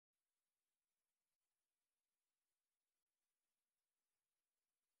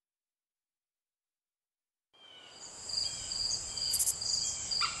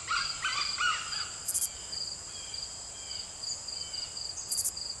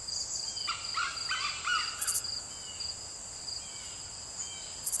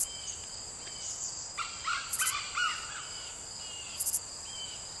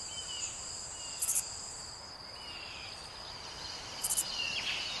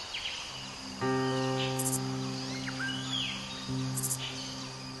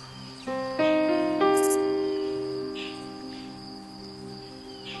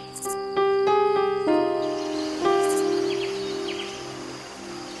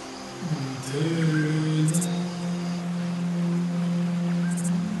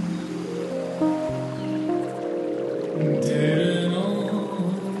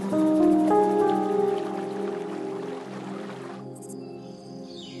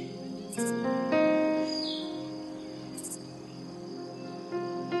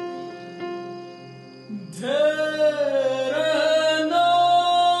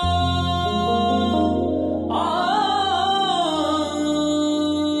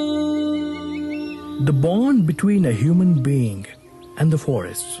The bond between a human being and the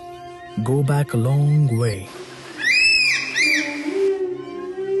forests go back a long way.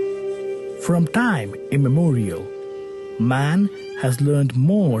 From time immemorial, man has learned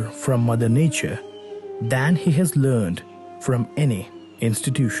more from Mother Nature than he has learned from any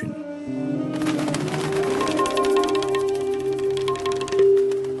institution.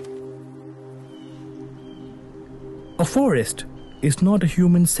 A forest is not a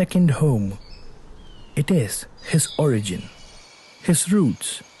human's second home. It is his origin, his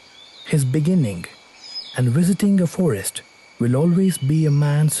roots, his beginning, and visiting a forest will always be a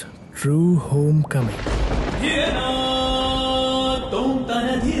man's true homecoming.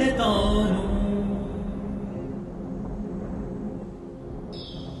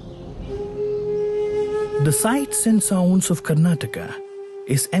 The sights and sounds of Karnataka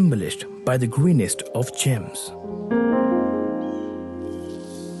is embellished by the greenest of gems.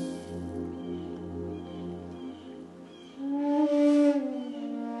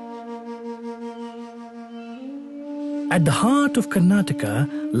 At the heart of Karnataka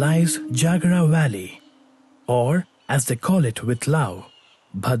lies Jagara Valley, or as they call it with love,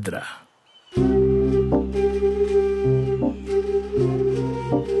 Bhadra.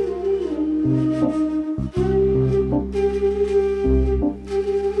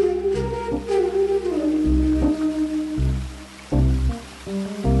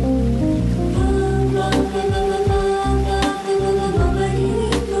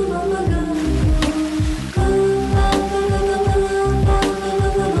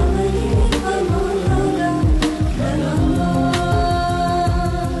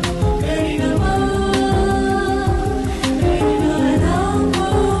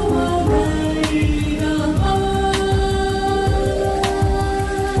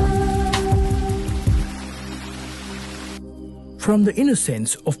 From the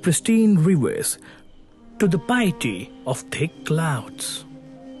innocence of pristine rivers to the piety of thick clouds.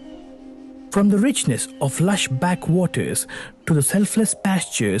 From the richness of lush backwaters to the selfless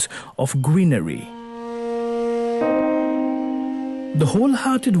pastures of greenery. The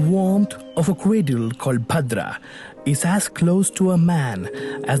wholehearted warmth of a cradle called Bhadra is as close to a man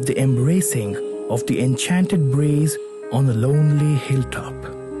as the embracing of the enchanted breeze on a lonely hilltop.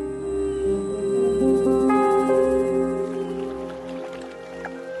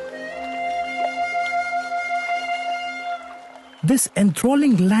 This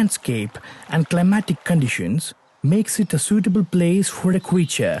enthralling landscape and climatic conditions makes it a suitable place for a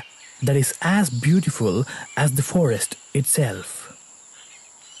creature that is as beautiful as the forest itself.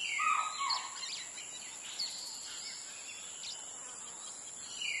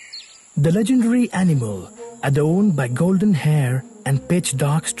 The legendary animal adorned by golden hair and pitch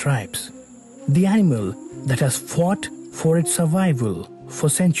dark stripes. The animal that has fought for its survival for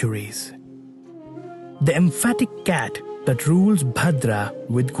centuries. The emphatic cat that rules Bhadra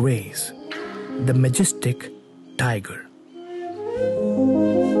with grace, the majestic tiger.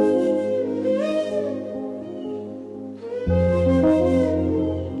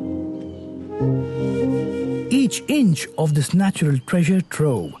 Each inch of this natural treasure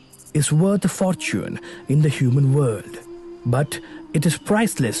trove is worth a fortune in the human world, but it is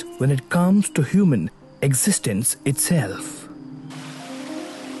priceless when it comes to human existence itself.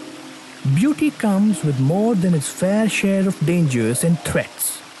 Beauty comes with more than its fair share of dangers and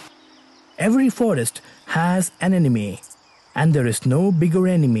threats. Every forest has an enemy, and there is no bigger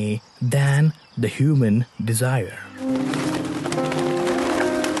enemy than the human desire.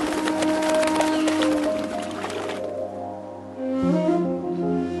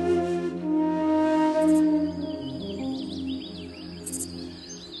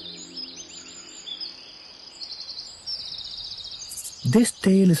 This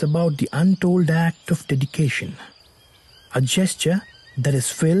tale is about the untold act of dedication, a gesture that is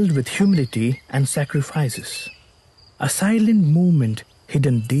filled with humility and sacrifices, a silent movement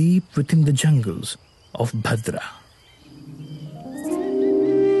hidden deep within the jungles of Bhadra.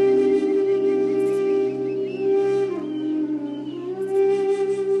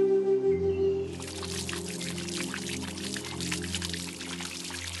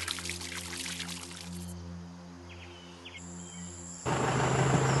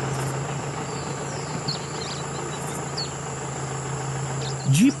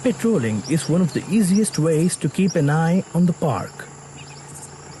 Jeep patrolling is one of the easiest ways to keep an eye on the park.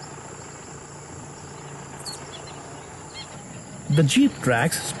 The jeep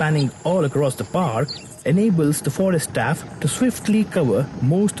tracks spanning all across the park enables the forest staff to swiftly cover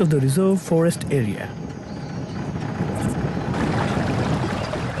most of the reserve forest area.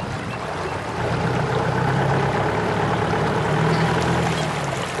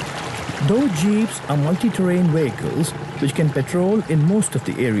 Though jeeps are multi-terrain vehicles which can patrol in most of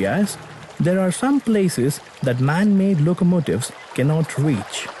the areas, there are some places that man-made locomotives cannot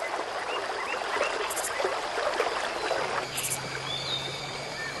reach.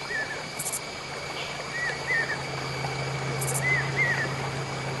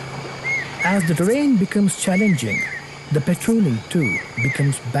 As the terrain becomes challenging, the patrolling too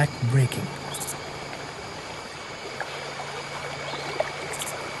becomes back-breaking.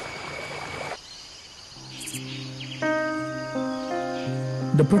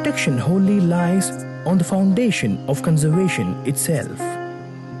 The protection wholly lies on the foundation of conservation itself.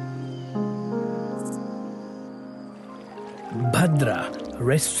 Bhadra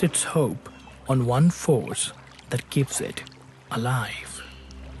rests its hope on one force that keeps it alive.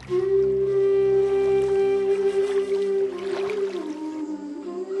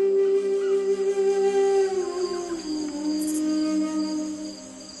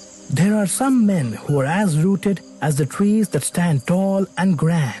 There are some men who are as rooted as the trees that stand tall and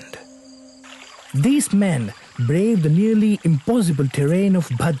grand. These men brave the nearly impossible terrain of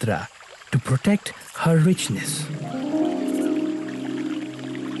Bhadra to protect her richness.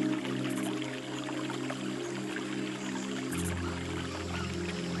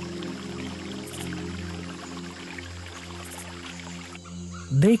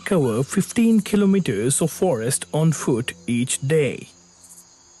 They cover 15 kilometers of forest on foot each day.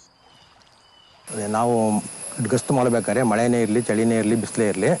 ನಾವು ಗಸ್ತು ಮಾಡಬೇಕಾದ್ರೆ ಮಳೆನೇ ಇರಲಿ ಚಳಿನೇ ಇರಲಿ ಬಿಸಿಲೇ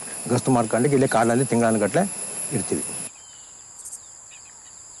ಇರಲಿ ಗಸ್ತು ಮಾಡ್ಕೊಂಡು ಇಲ್ಲೇ ಕಾಡಿನಲ್ಲಿ ತಿಂಗಳಾನುಗಟ್ಟಲೆ ಇರ್ತೀವಿ.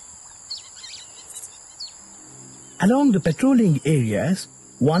 Along the patrolling areas,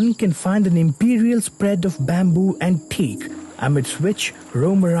 one can find an imperial spread of bamboo and teak amidst which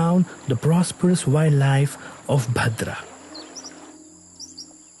roam around the prosperous wildlife of Bhadra.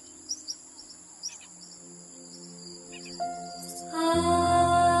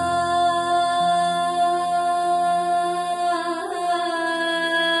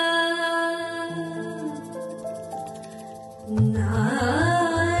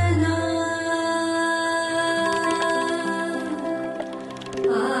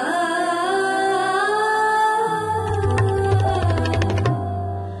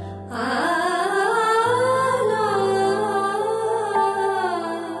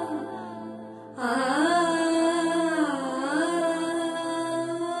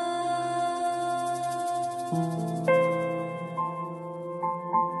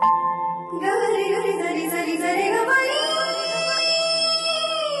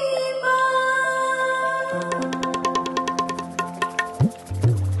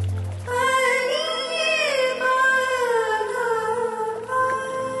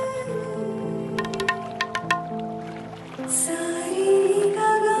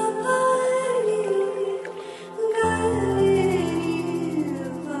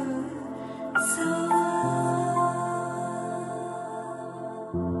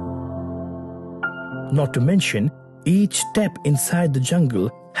 Not to mention, each step inside the jungle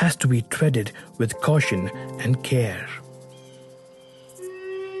has to be treaded with caution and care.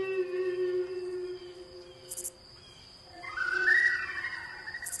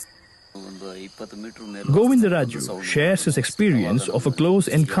 Govindaraju shares his experience of a close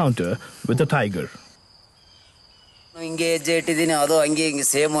encounter with a tiger. ಹಿಂಗೆ ಹೆಜ್ಜೆ ಇಟ್ಟಿದ್ದೀನಿ, ಅದು ಹಂಗೆ ಹಿಂಗೆ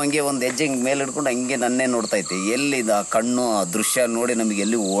same ಹಂಗೆ ಒಂದು ಹೆಜ್ಜೆ ಹಿಂಗೆ ಮೇಲೆ ಹಿಡ್ಕೊಂಡು ಹಂಗೆ ನನ್ನೇ ನೋಡ್ತಾ ಇತ್ತು. ಎಲ್ಲಿದೆ ಆ ಕಣ್ಣು, ಆ ದೃಶ್ಯ ನೋಡಿ ನಮಗೆ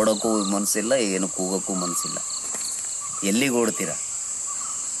ಎಲ್ಲಿ ಓಡೋಕ್ಕೂ ಮನಸ್ಸಿಲ್ಲ, ಏನು ಕೂಗೋಕ್ಕೂ ಮನಸ್ಸಿಲ್ಲ. ಎಲ್ಲಿಗೆ ಓಡ್ತೀರಾ?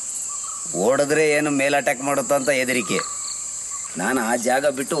 ಓಡಿದ್ರೆ ಏನು ಮೇಲೆ ಅಟ್ಯಾಕ್ ಮಾಡುತ್ತಾ ಅಂತ ಹೆದರಿಕೆ. ನಾನು ಆ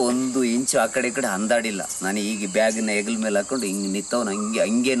ಜಾಗ ಬಿಟ್ಟು ಒಂದು ಇಂಚು ಆ ಕಡೆ ಈ ಕಡೆ ಅಂದಾಡಿಲ್ಲ. ನಾನು ಈಗ ಬ್ಯಾಗಿನ ಹೆಗಲ ಮೇಲೆ ಹಾಕೊಂಡು ಹಿಂಗೆ ನಿಂತವನು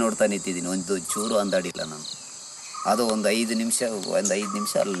ಹಂಗೆ ನೋಡ್ತಾ ನಿಂತಿದ್ದೀನಿ. ಒಂದು ಚೂರು ಅಂದಾಡಿಲ್ಲ ನಾನು. ಅದು ಒಂದು 5 ನಿಮಿಷ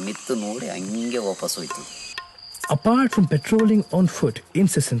ಅಲ್ಲಿ ನಿಂತು ನೋಡಿ ಹಂಗೆ ವಾಪಸ್ ಹೋಯ್ತು. Apart from patrolling on foot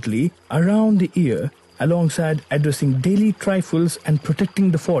incessantly around the year, alongside addressing daily trifles and protecting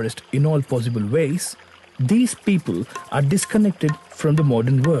the forest in all possible ways, these people are disconnected from the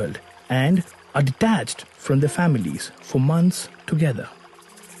modern world and are detached from their families for months together.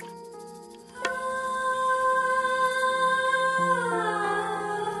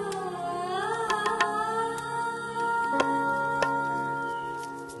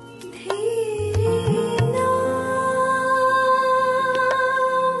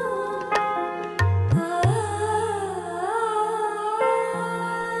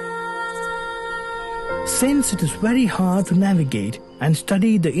 Since it is very hard to navigate and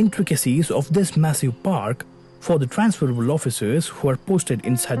study the intricacies of this massive park for the transferable officers who are posted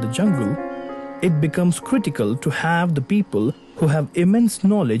inside the jungle, it becomes critical to have the people who have immense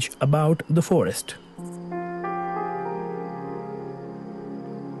knowledge about the forest.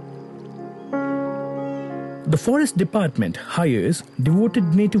 The Forest Department hires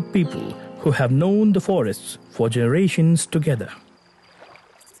devoted native people who have known the forests for generations together.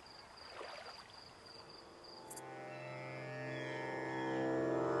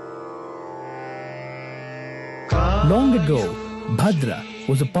 Long ago, Bhadra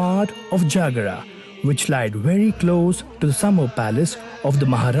was a part of Jagara, which lied very close to the summer palace of the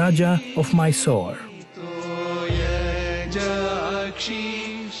Maharaja of Mysore.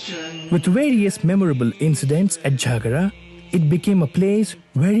 With various memorable incidents at Jagara, it became a place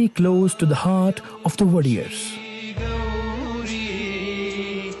very close to the heart of the warriors.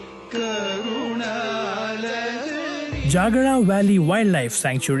 Jagara Valley Wildlife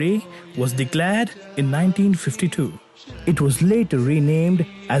Sanctuary was declared in 1952. It was later renamed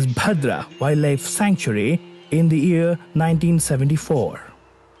as Bhadra Wildlife Sanctuary in the year 1974.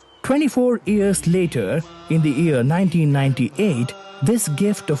 24 years later, in the year 1998, this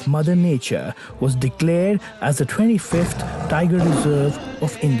gift of Mother Nature was declared as the 25th Tiger Reserve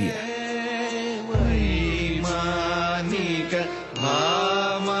of India.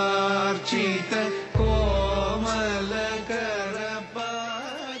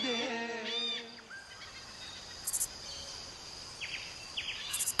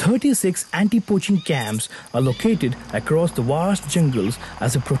 "36 anti-poaching camps are located across the vast jungles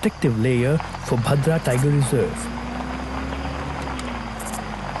as a protective layer for Bhadra Tiger Reserve.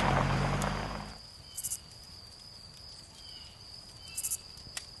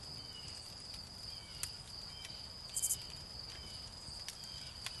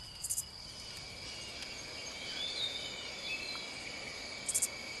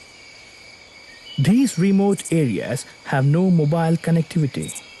 These remote areas have no mobile connectivity.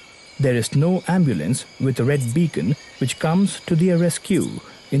 There is no ambulance with a red beacon which comes to their rescue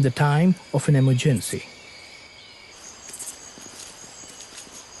in the time of an emergency.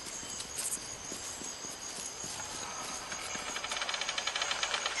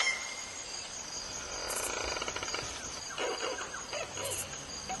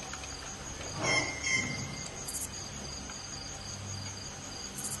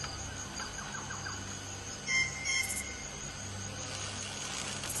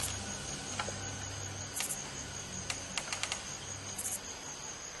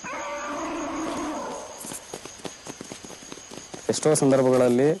 ಎಷ್ಟೋ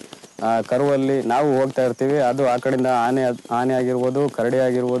ಸಂದರ್ಭಗಳಲ್ಲಿ ಕರುವಲ್ಲಿ ನಾವು ಹೋಗ್ತಾ ಇರ್ತೀವಿ, ಅದು ಆ ಕಡೆಯಿಂದ ಆನೆ ಆಗಿರ್ಬೋದು, ಕರಡಿ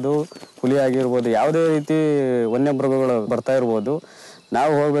ಆಗಿರ್ಬೋದು, ಹುಲಿ ಆಗಿರ್ಬೋದು, ಯಾವುದೇ ರೀತಿ ವನ್ಯಮೃಗಗಳು ಬರ್ತಾ ಇರ್ಬೋದು.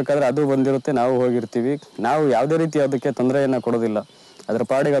 ನಾವು ಹೋಗ್ಬೇಕಾದ್ರೆ ಅದು ಬಂದಿರುತ್ತೆ, ನಾವು ಹೋಗಿರ್ತೀವಿ. ನಾವು ಯಾವುದೇ ರೀತಿ ಅದಕ್ಕೆ ತೊಂದರೆಯನ್ನು ಕೊಡೋದಿಲ್ಲ. ಅದರ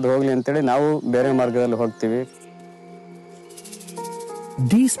ಪಾಡಿಗೆ ಅದು ಹೋಗ್ಲಿ ಅಂತೇಳಿ ನಾವು ಬೇರೆ ಮಾರ್ಗದಲ್ಲಿ ಹೋಗ್ತೀವಿ.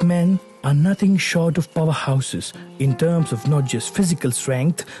 These men are nothing short of powerhouses in terms of not just physical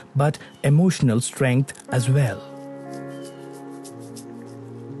strength but emotional strength as well.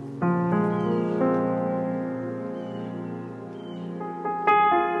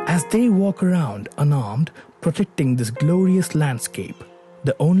 As they walk around unarmed, protecting this glorious landscape,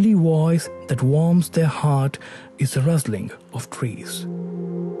 the only voice that warms their heart is the rustling of trees.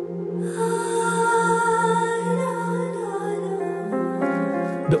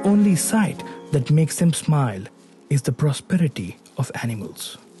 The only sight that makes them smile is the prosperity of animals.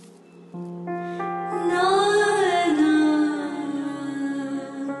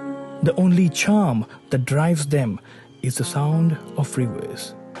 The only charm that drives them is the sound of rivers.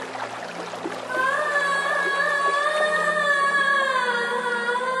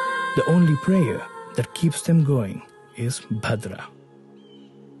 The only prayer that keeps them going is Bhadra.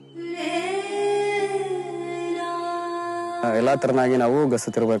 ಎಲ್ಲ ತರನಾಗಿ ನಾವು ಗಸ್ತು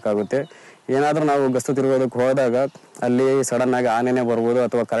ತಿರುಗಬೇಕಾಗುತ್ತೆ. ಏನಾದರೂ ನಾವು ಗಸ್ತು ತಿರುಗೋದಕ್ಕೆ ಹೋದಾಗ ಅಲ್ಲಿ sudden ಆಗಿ ಆನೆನೇ ಬರ್ಬೋದು,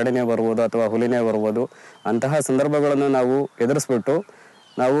 ಅಥವಾ ಕರಡಿನೇ ಬರ್ಬೋದು, ಅಥವಾ ಹುಲಿನೇ ಬರ್ಬೋದು. ಅಂತಹ ಸಂದರ್ಭಗಳನ್ನು ನಾವು ಎದುರಿಸ್ಬಿಟ್ಟು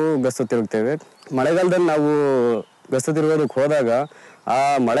ನಾವು ಗಸ್ತು ತಿರುಗ್ತೇವೆ. ಮಳೆಗಾಲದಲ್ಲಿ ನಾವು ಗಸ್ತು ತಿರುಗೋದಕ್ಕೆ ಹೋದಾಗ ಆ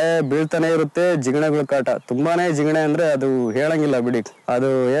ಮಳೆ ಬೀಳ್ತಾನೆ ಇರುತ್ತೆ, ಜಿಗಣೆಗಳ ಕಾಟ ತುಂಬಾನೇ ಜಿಗಣೆ ಅಂದ್ರೆ ಅದು ಹೇಳಂಗಿಲ್ಲ ಬಿಡಿ. ಅದು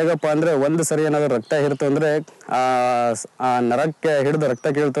ಹೇಗಪ್ಪ ಅಂದ್ರೆ ಒಂದು ಸರಿ ಏನಾದ್ರು ರಕ್ತ ಹಿಡಿತು ಅಂದ್ರೆ ಆ ನರಕ್ಕೆ ಹಿಡಿದು ರಕ್ತ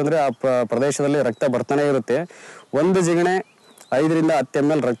ಕೀಳ್ತಂದ್ರೆ ಆ ಪ್ರದೇಶದಲ್ಲಿ ರಕ್ತ ಬರ್ತಾನೆ ಇರುತ್ತೆ. ಒಂದು ಜಿಗಣೆ 5 ರಿಂದ 10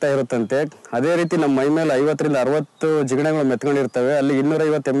 ml ರಕ್ತ ಇರುತ್ತಂತೆ. ಅದೇ ರೀತಿ ನಮ್ಮ ಮೈ ಮೇಲೆ 50 ರಿಂದ 60 ಜಿಗಣೆಗಳು ಮೆತ್ಕೊಂಡಿರ್ತವೆ. ಅಲ್ಲಿ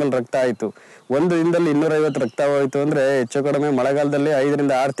 250 ml ರಕ್ತ ಆಯ್ತು. ಒಂದು ದಿನದಲ್ಲಿ 250 ರಕ್ತ ಹೋಯ್ತು ಅಂದ್ರೆ ಹೆಚ್ಚು ಕಡಿಮೆ ಮಳೆಗಾಲದಲ್ಲಿ 5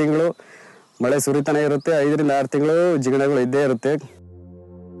 ರಿಂದ 6 ತಿಂಗಳು ಮಳೆ ಸುರಿತಾನೆ ಇರುತ್ತೆ. 5 ರಿಂದ 6 ತಿಂಗಳು ಜಿಗಣೆಗಳು ಇದ್ದೇ ಇರುತ್ತೆ.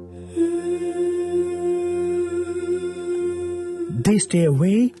 They stay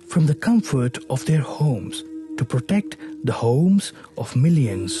away from the comfort of their homes to protect the homes of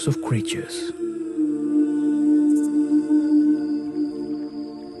millions of creatures.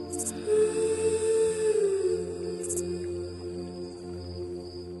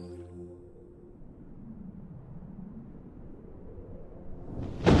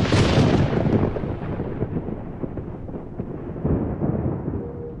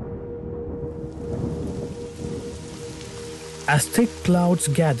 As thick clouds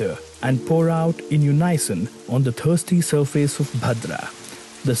gather and pour out in unison on the thirsty surface of Bhadra,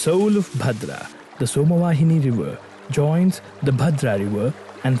 the soul of Bhadra, the Somavahini river, joins the Bhadra river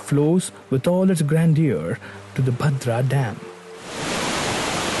and flows with all its grandeur to the Bhadra dam.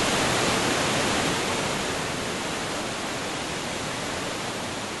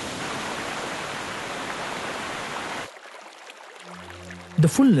 The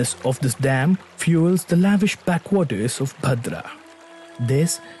fullness of this dam fuels the lavish backwaters of Bhadra.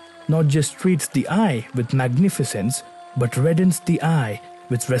 This not just treats the eye with magnificence, but reddens the eye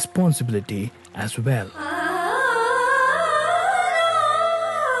with responsibility as well.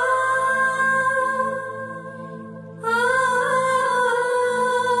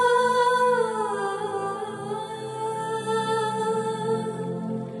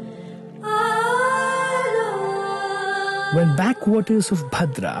 When backwaters of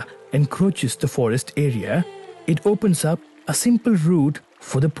Bhadra encroaches the forest area, it opens up a simple route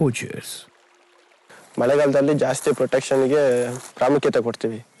for the poachers. ಮಳೆಗಾಲದಲ್ಲಿ ಜಾಸ್ತಿ ಪ್ರೊಟೆಕ್ಷನ್ಗೆ ಪ್ರಾಮುಖ್ಯತೆ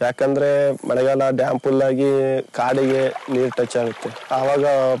ಕೊಡ್ತೀವಿ. ಯಾಕಂದ್ರೆ ಮಳೆಗಾಲ dam full ಆಗಿ ಕಾಡಿಗೆ ನೀರು touch ಆಗುತ್ತೆ. ಆವಾಗ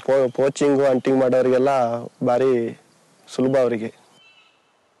ಪೋಚಿಂಗು ಹಂಟಿಂಗ್ ಮಾಡೋರಿಗೆಲ್ಲ ಭಾರಿ ಸುಲಭ ಅವರಿಗೆ.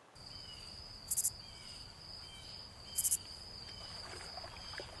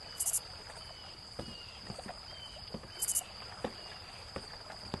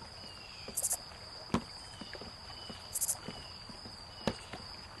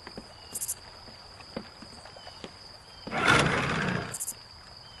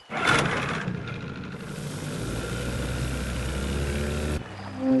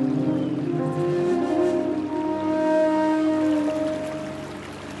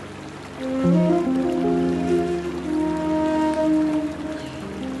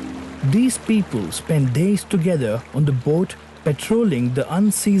 These people spend days together on the boat patrolling the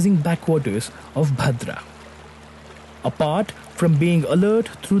unceasing backwaters of Bhadra. Apart from being alert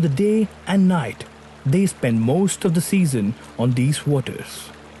through the day and night, they spend most of the season on these waters.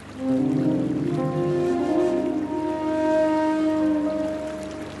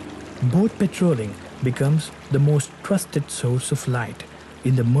 Boat patrolling becomes the most trusted source of light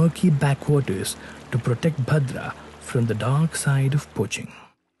in the murky backwaters to protect Bhadra from the dark side of poaching.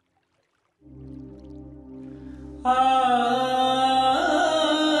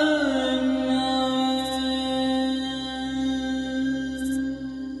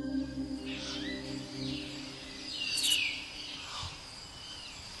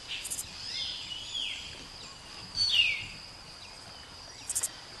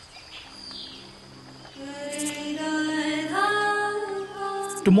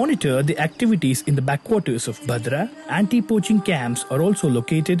 To monitor the activities in the backwaters of Bhadra, anti-poaching camps are also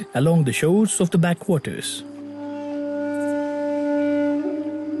located along the shores of the backwaters.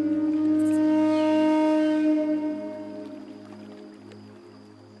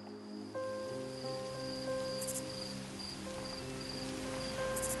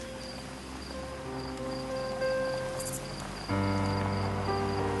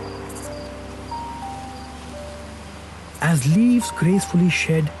 As leaves gracefully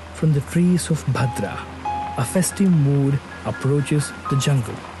shed from the trees of Bhadra, a festive mood approaches the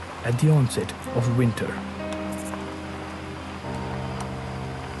jungle at the onset of winter.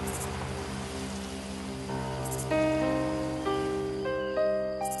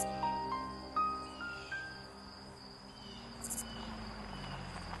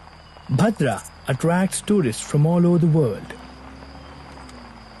 Bhadra attracts tourists from all over the world.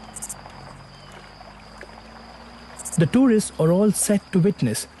 The tourists are all set to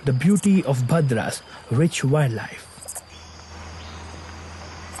witness the beauty of Bhadra's rich wildlife.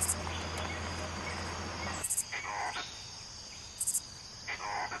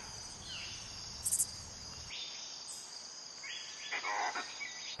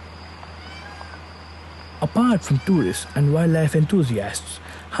 Apart from tourists and wildlife enthusiasts,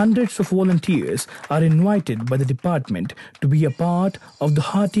 hundreds of volunteers are invited by the department to be a part of the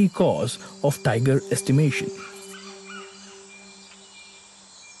hearty cause of tiger estimation.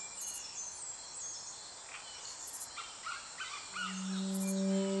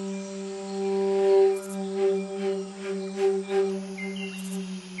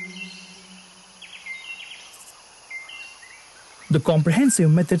 The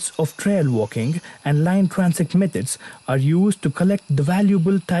comprehensive methods of trail walking and line transect methods are used to collect the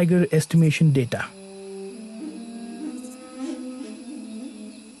valuable tiger estimation data.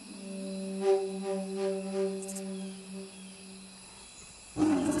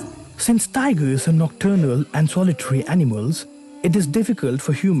 Since tigers are nocturnal and solitary animals, it is difficult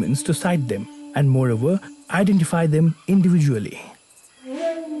for humans to sight them and moreover identify them individually.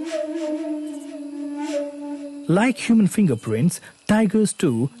 Like human fingerprints, tigers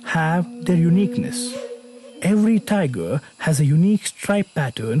too have their uniqueness. Every tiger has a unique stripe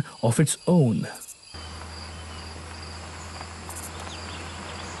pattern of its own.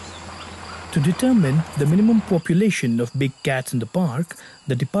 To determine the minimum population of big cats in the park,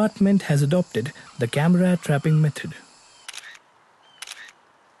 the department has adopted the camera trapping method.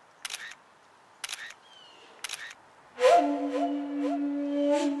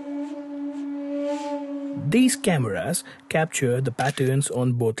 These cameras capture the patterns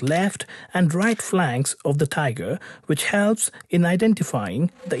on both left and right flanks of the tiger, which helps in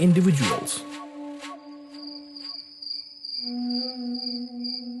identifying the individuals.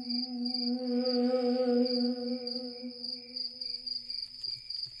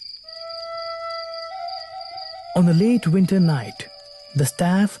 On a late winter night, the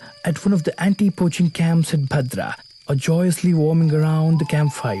staff at one of the anti-poaching camps at Bhadra are joyously warming around the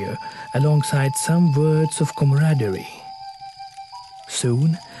campfire alongside some words of camaraderie.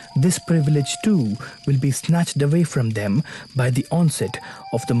 Soon, this privilege too will be snatched away from them by the onset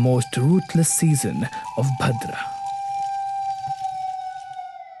of the most ruthless season of Bhadra.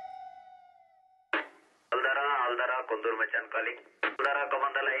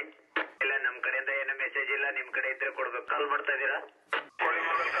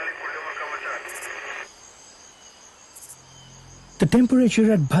 The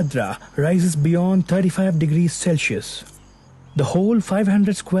temperature at Bhadra rises beyond 35 degrees Celsius. The whole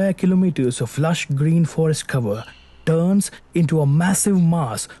 500 square kilometers of lush green forest cover turns into a massive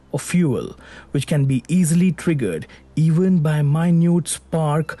mass of fuel, which can be easily triggered even by a minute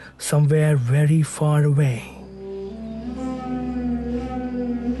spark somewhere very far away.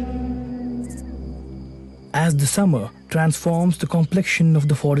 As the summer transforms the complexion of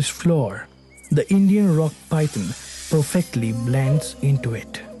the forest floor, the Indian rock python perfectly blends into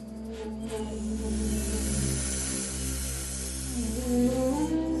it.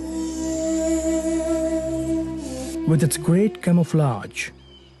 With its great camouflage,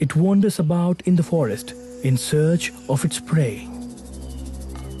 it wanders about in the forest in search of its prey.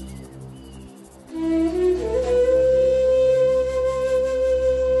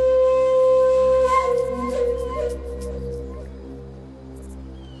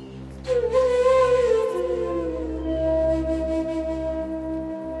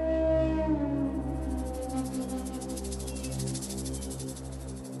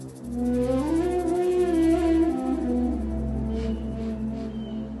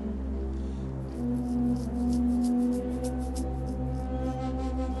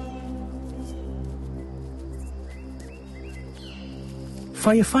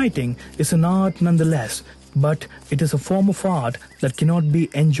 Firefighting is an art nonetheless, but it is a form of art that cannot be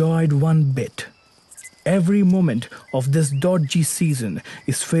enjoyed one bit. Every moment of this dodgy season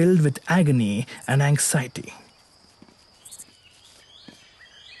is filled with agony and anxiety.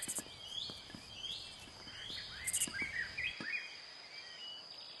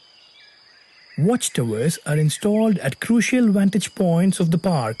 Watchtowers are installed at crucial vantage points of the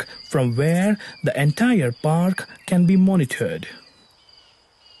park from where the entire park can be monitored.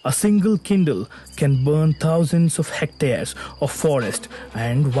 A single Kindle can burn thousands of hectares of forest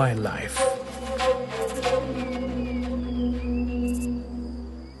and wildlife.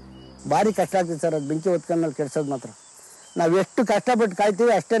 ಭಾರಿ ಕಷ್ಟ ಆಗ್ತದೆ sir ಅದು ಬೆಂಕಿ ಹೊತ್ಕೊಂಡ್ಮೇಲೆ ಕೆಡ್ಸೋದು ಮಾತ್ರ ನಾವು ಎಷ್ಟು ಕಷ್ಟಪಟ್ಟು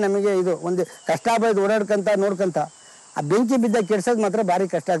ಕಾಯ್ತೀವಿ ಅಷ್ಟೇ ನಮಗೆ ಇದು ಒಂದು ಕಷ್ಟ ಬೈದು ಓಡಾಡ್ಕೊಂತ ನೋಡ್ಕೊಂತ ಆ ಬೆಂಕಿ ಬಿದ್ದಾಗ ಕೆಡ್ಸೋದು ಮಾತ್ರ ಭಾರಿ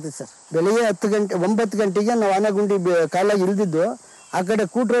ಕಷ್ಟ ಆಗ್ತದೆ ಸರ್ ಬೆಳಿಗ್ಗೆ 9 ಗಂಟೆಗೆ ನಾವು ಆನೆಗುಂಡಿ ಕಾಲಾಗಿ ಇಳಿದಿದ್ದು ಆ ಕಡೆ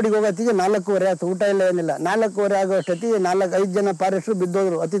ಕೂಟ್ ರೋಡಿಗೆ ಹೋಗೋತ್ತಿಗೆ 4:15 ಆಯ್ತು ಊಟ ಇಲ್ಲ ಏನಿಲ್ಲ 4:15 ಆಗೋ ಅಷ್ಟೊತ್ತಿಗೆ 4-5 ಜನ ಫಾರೆಸ್ಟ್ರು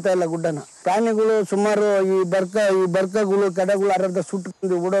ಬಿದ್ದೋದ್ರು ಹತ್ತಿತಾ ಇಲ್ಲ ಗುಡ್ಡನ ಪ್ರಾಣಿಗಳು ಸುಮಾರು ಈ ಬರ್ಕಗಳು ಕಡೆಗಳು ಅರ್ಧ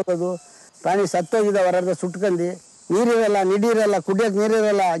ಸುಟ್ಕೊಂಡು ಓಡೋಗೋದು ಪ್ರಾಣಿ ಸತ್ತೋಗಿದ್ದಾವೆ ಅರ್ಧ ಸುಟ್ಕೊಂಡು ನೀರಿರಲ್ಲ ನಿಡಿರಲ್ಲ ಕುಡಿಯೋಕೆ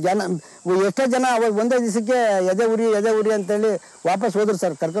ನೀರಿರಲ್ಲ ಜನ ಎಷ್ಟೋ ಜನ ಅವಾಗ ಒಂದೇ ದಿವಸಕ್ಕೆ ಎದೆ ಉರಿ ಅಂತೇಳಿ ವಾಪಸ್ ಹೋದ್ರು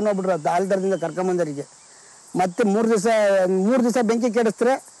ಸರ್ ಕರ್ಕೊಂಡು ಹೋಗ್ಬಿಟ್ರು ಆಲ್ದರದಿಂದ ಕರ್ಕೊಂಬಂದರಿಗೆ ಮತ್ತೆ 3 ದಿವಸ ಬೆಂಕಿ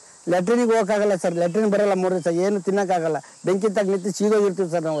ಕೆಡಿಸಿದ್ರೆ ಲೆಟ್ರಿನಿಗೆ ಹೋಗೋಕ್ಕಾಗಲ್ಲ ಸರ್ ಲೆಟ್ರಿನ್ ಬರೋಲ್ಲ 3 ದಿವಸ ಏನು ತಿನ್ನೋಕ್ಕಾಗಲ್ಲ ಬೆಂಕಿ ತಗ ನಿಂತು ಸೀದೋಗಿರ್ತೀವಿ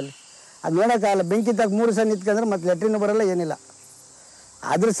ಸರ್ ನಾವಲ್ಲಿ ಅದು ನೋಡೋಕ್ಕಾಗಲ್ಲ ಬೆಂಕಿ ತಗ 3 ದಿವಸ ನಿಂತ್ಕೊಂಡ್ರೆ ಮತ್ತೆ ಲೆಟ್ರಿನ್ ಬರೋಲ್ಲ ಏನಿಲ್ಲ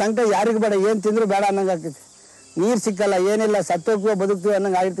ಅದ್ರ ಸಂಕಟ ಯಾರಿಗೂ ಬೇಡ ಏನು ತಿಂದರೂ ಬೇಡ ಅನ್ನಂಗೆ ಆಗ್ತೈತಿ ನೀರು ಸಿಕ್ಕಲ್ಲ ಏನಿಲ್ಲ ಸತ್ತೋಗ್ತೀವೋ ಬದುಕ್ತೀವೋ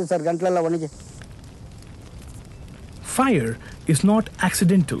ಅನ್ನಂಗೆ ಆಗಿರ್ತೀವಿ ಸರ್ ಗಂಟ್ಲೆಲ್ಲ ಒಣಗಿ. Fire is not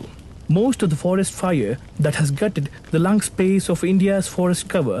accidental. Most of the forest fire that has gutted the lung space of India's forest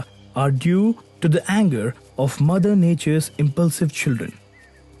cover are due to the anger of Mother Nature's impulsive children.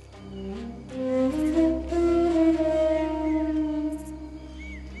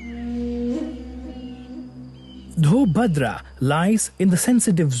 Though Bhadra lies in the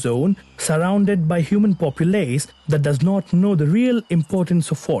sensitive zone surrounded by human populace that does not know the real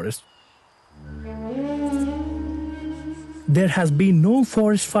importance of forest, there has been no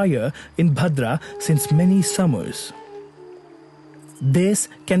forest fire in Bhadra since many summers. This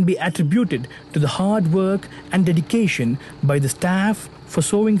can be attributed to the hard work and dedication by the staff for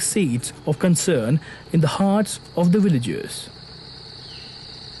sowing seeds of concern in the hearts of the villagers.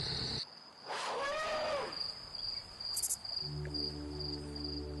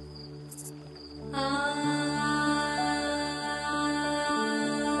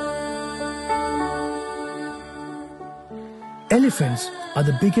 Elephants are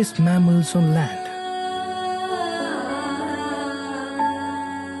the biggest mammals on land.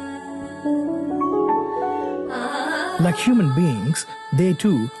 Like human beings, they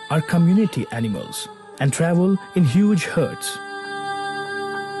too are community animals and travel in huge herds.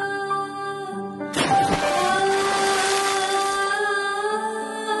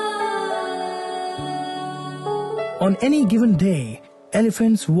 On any given day,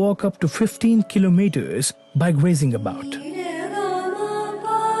 elephants walk up to 15 kilometers by grazing about.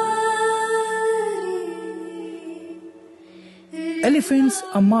 Elephants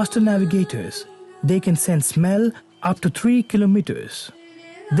are master navigators. They can sense smell up to 3 kilometers.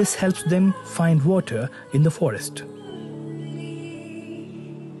 This helps them find water in the forest.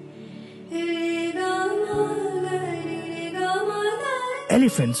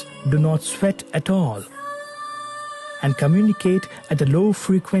 Elephants do not sweat at all and communicate at a low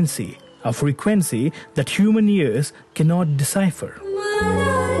frequency, a frequency that human ears cannot decipher.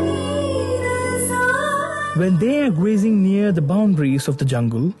 When they are grazing near the boundaries of the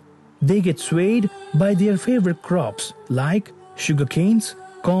jungle, they get swayed by their favorite crops like sugarcanes,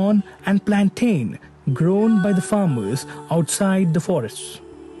 corn and plantain grown by the farmers outside the forests.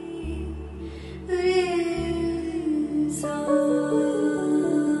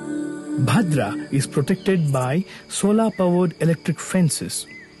 Bhadra is protected by solar-powered electric fences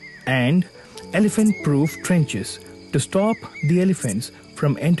and elephant-proof trenches to stop the elephants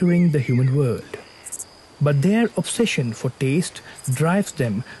from entering the human world. But their obsession for taste drives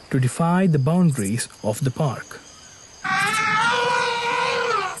them to defy the boundaries of the park.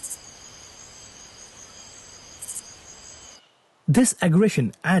 This aggression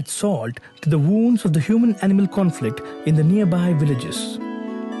adds salt to the wounds of the human-animal conflict in the nearby villages.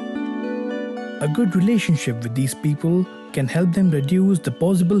 A good relationship with these people can help them reduce the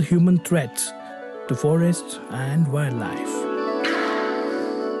possible human threats to forests and wildlife.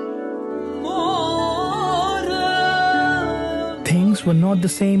 Things were not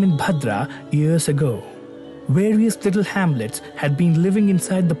the same in Bhadra years ago. Various little hamlets had been living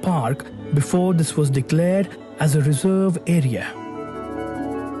inside the park before this was declared as a reserve area.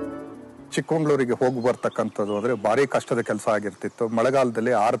 ಚಿಕ್ಕಮಗಳೂರಿಗೆ ಹೋಗಿ ಬರ್ತಕ್ಕಂಥದ್ದು ಅಂದರೆ ಭಾರಿ ಕಷ್ಟದ ಕೆಲಸ ಆಗಿರ್ತಿತ್ತು.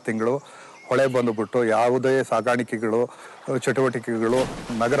 ಮಳೆಗಾಲದಲ್ಲಿ 6 ತಿಂಗಳು ಹೊಳೆ ಬಂದುಬಿಟ್ಟು ಯಾವುದೇ ಸಾಗಾಣಿಕೆಗಳು ಚಟುವಟಿಕೆಗಳು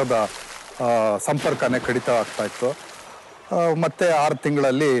ನಗರದ ಸಂಪರ್ಕನೇ ಕಡಿತ ಆಗ್ತಾ ಇತ್ತು. ಮತ್ತೆ 6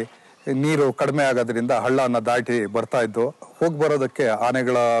 ತಿಂಗಳಲ್ಲಿ ನೀರು ಕಡಿಮೆ ಆಗೋದ್ರಿಂದ ಹಳ್ಳನ ದಾಟಿ ಬರ್ತಾ ಇದ್ದು. ಹೋಗಿ ಬರೋದಕ್ಕೆ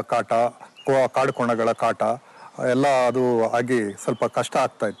ಆನೆಗಳ ಕಾಟ, ಕಾಡುಕೋಣಗಳ ಕಾಟ ಎಲ್ಲ ಅದು ಆಗಿ ಸ್ವಲ್ಪ ಕಷ್ಟ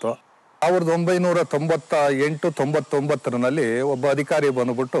ಆಗ್ತಾ ಇತ್ತು. 1998-99ರಲ್ಲಿ ಒಬ್ಬ ಅಧಿಕಾರಿ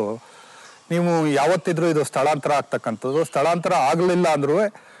ಬಂದುಬಿಟ್ಟು, ನೀವು ಯಾವತ್ತಿದ್ರೂ ಇದು ಸ್ಥಳಾಂತರ ಆಗ್ತಕ್ಕಂಥದ್ದು, ಸ್ಥಳಾಂತರ ಆಗಲಿಲ್ಲ ಅಂದ್ರೂ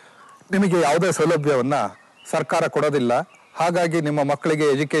ನಿಮಗೆ ಯಾವುದೇ ಸೌಲಭ್ಯವನ್ನ ಸರ್ಕಾರ ಕೊಡೋದಿಲ್ಲ, ಹಾಗಾಗಿ ನಿಮ್ಮ ಮಕ್ಕಳಿಗೆ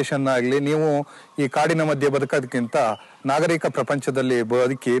ಎಜುಕೇಶನ್ ಆಗಲಿ, ನೀವು ಈ ಕಾಡಿನ ಮಧ್ಯೆ ಬದುಕೋದಕ್ಕಿಂತ ನಾಗರಿಕ ಪ್ರಪಂಚದಲ್ಲಿ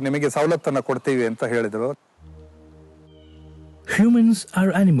ಬದುಕಿ ನಿಮಗೆ ಸವಲತ್ತನ್ನು ಕೊಡ್ತೀವಿ ಅಂತ ಹೇಳಿದರು. Humans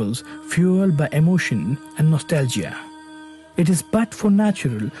are animals fueled by emotion and nostalgia. It is but for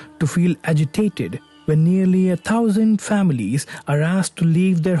natural to feel agitated when nearly 1,000 families are asked to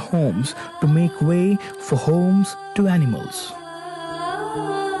leave their homes to make way for homes to animals.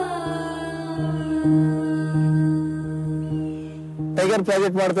 Tiger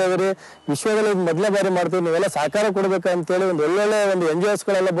project ಮಾಡ್ತಾ ಇದ್ರಿ, ವಿಶ್ವದಲ್ಲಿ ಮೊದಲೇ ಬಾರಿ ಮಾಡ್ತೀವಿ, ನೀವೆಲ್ಲ ಸಹಕಾರ ಕೊಡ್ಬೇಕಂತೇಳಿ ಒಂದು ಒಳ್ಳೊಳ್ಳೆ ಒಂದು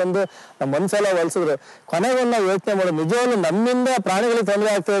NGOsಗಳೆಲ್ಲ ಬಂದು ನಮ್ಮ ಮನಸ್ಸೆಲ್ಲ ಒಲಿಸಿದ್ರು. ಕೊನೆಗೆ ನಾವು ಯೋಚನೆ ಮಾಡೋದು, ನಿಜವಾಗ್ಲೂ ನಮ್ಮಿಂದ ಪ್ರಾಣಿಗಳಿಗೆ ತೊಂದರೆ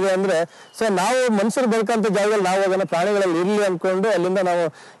ಆಗ್ತಾ ಇದೆ ಅಂದ್ರೆ ಸೊ ನಾವು ಮನುಷ್ಯರು ಬದುಕಂತ ಜಾಗದಲ್ಲಿ ನಾವು ಅದನ್ನ ಪ್ರಾಣಿಗಳಲ್ಲಿ ಇರ್ಲಿ ಅನ್ಕೊಂಡು ಅಲ್ಲಿಂದ ನಾವು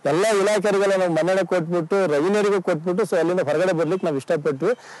ಎಲ್ಲ ಇಲಾಖೆಗಳಿಗೆಲ್ಲ ನಾವು ಮನ್ನಣೆ ಕೊಟ್ಬಿಟ್ಟು ರೆವಿನ್ಯೂರಿಗೂ ಕೊಟ್ಬಿಟ್ಟು ಸೊ ಅಲ್ಲಿಂದ ಹೊರಗಡೆ ಬರ್ಲಿಕ್ಕೆ ನಾವು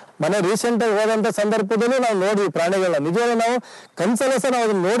ಇಷ್ಟಪಟ್ವಿ. ಮನೆ ರೀಸೆಂಟ್ ಆಗಿ ಹೋದಂತ ಸಂದರ್ಭದಲ್ಲೂ ನಾವು ನೋಡ್ವಿ ಪ್ರಾಣಿಗಳನ್ನ. ನಿಜವಾಗ್ಲೂ ನಾವು ಕನ್ಸಲ್ಲ ಸಹ ನಾವು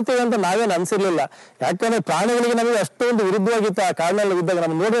ಅದನ್ನ ನೋಡ್ತೀವಿ ಅಂತ ನಾವೇನು ಅನ್ಸಿರ್ಲಿಲ್ಲ. ಯಾಕಂದ್ರೆ ಪ್ರಾಣಿಗಳಿಗೆ ನಮಗೆ ಅಷ್ಟೊಂದು ವಿರುದ್ಧವಾಗಿತ್ತು. ಆ ಕಾರಣ ನಲ್ಲಿ ಇದ್ದಾಗ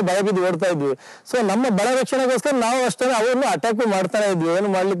ನಮ್ಗೆ ನೋಡಿದ್ರೆ ಭಯ ಬಿದ್ದು ಓಡ್ತಾ ಇದ್ವಿ. ಸೊ ನಮ್ಮ ಬಳ ರಕ್ಷಣೆಗೋಸ್ಕರ ನಾವು ಅಷ್ಟೇ ಅವ್ರನ್ನು ಅಟ್ಯಾಕ್ ಮಾಡ್ತಾನೆ ಇದ್ವಿ. ಏನು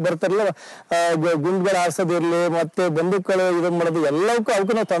ಮಾಡ್ಲಿಕ್ಕೆ ಬರ್ತಾರಲ್ಲ, ಗುಂಡ್ಗಳು ಹಾರಿಸೋದಿರ್ಲಿ, ಮತ್ತೆ ಬಂದೂಕುಗಳು ಇದನ್ನ ಮಾಡೋದು, ಎಲ್ಲವಕ್ಕೂ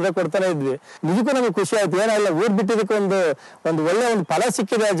ಅವಕ್ಕೂ ನಾವು ತೊಂದರೆ ಕೊಡ್ತಾನೆ ಇದ್ವಿ. ನಿಜಕ್ಕೂ ನಮಗೆ ಖುಷಿ ಆಯ್ತು. ಏನಿಲ್ಲ, ಊರ್ ಬಿಟ್ಟಿದ್ದಕ್ಕೆ ಒಂದು ಒಳ್ಳೆ ಒಂದು ಫಲ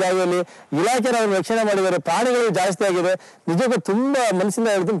ಸಿಕ್ಕಿದೆ. ಆ ಜಾಗದಲ್ಲಿ ಇಲಾಖೆ ನಾವು ರಕ್ಷಣೆ ಮಾಡಿದ್ದಾರೆ, ಪ್ರಾಣಿಗಳು ಜಾಸ್ತಿ ಆಗಿದೆ. ನಿಜಕ್ಕೂ ತುಂಬಾ ಮನಸ್ಸಿಂದ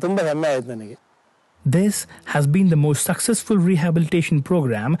ಹೇಳ್ತೀನಿ, ತುಂಬಾ ಹೆಮ್ಮೆ ಆಯ್ತು ನನಗೆ. This has been the most successful rehabilitation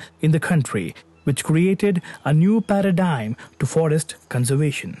program in the country, which created a new paradigm to forest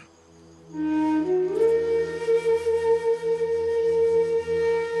conservation.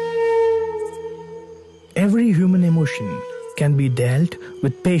 Every human emotion can be dealt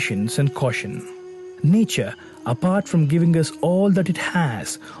with patience and caution. Nature, apart from giving us all that it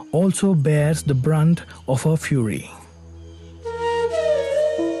has, also bears the brunt of our fury.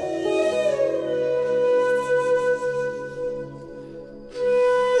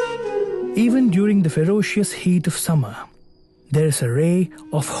 Even during the ferocious heat of summer, there is a ray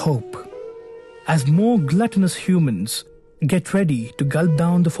of hope. As more gluttonous humans get ready to gulp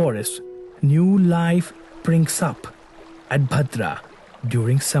down the forest, new life springs up at Bhadra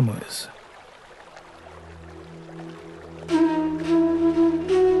during summers.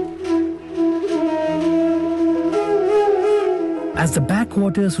 As the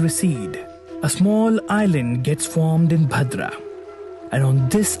backwaters recede, a small island gets formed in Bhadra. And on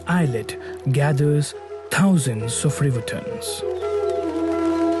this islet gathers thousands of rivertons.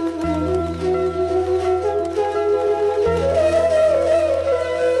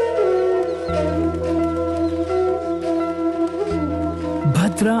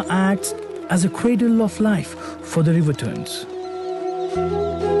 Bhadra acts as a cradle of life for the rivertons.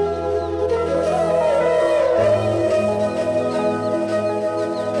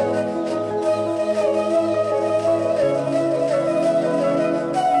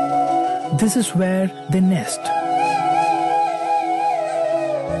 This is where they nest.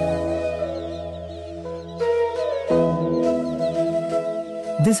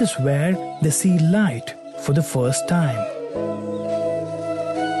 This is where they see light for the first time.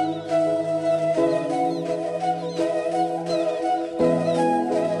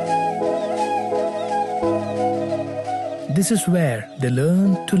 This is where they learn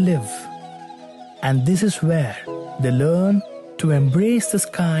to live. And this is where they learn to embrace the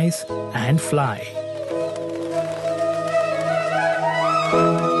skies and fly.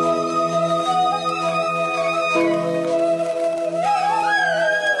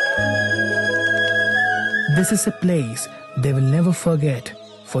 This is a place they will never forget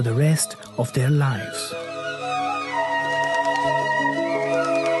for the rest of their lives.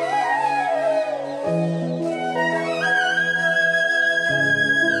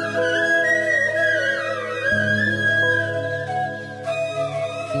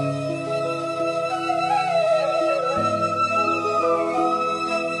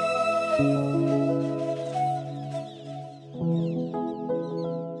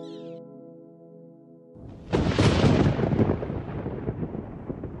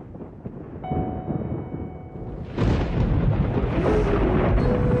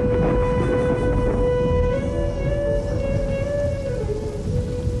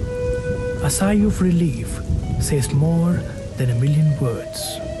 A sigh of relief says more than a million words.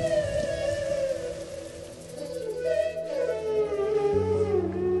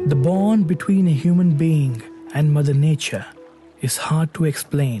 The bond between a human being and Mother Nature is hard to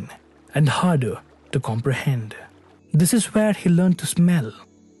explain and harder to comprehend. This is where he learned to smell,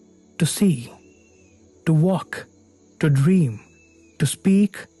 to see, to walk, to dream, to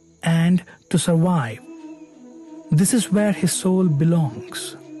speak, and to survive. This is where his soul belongs.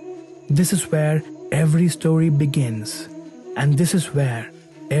 This is where every story begins, and this is where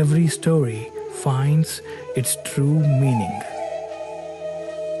every story finds its true meaning.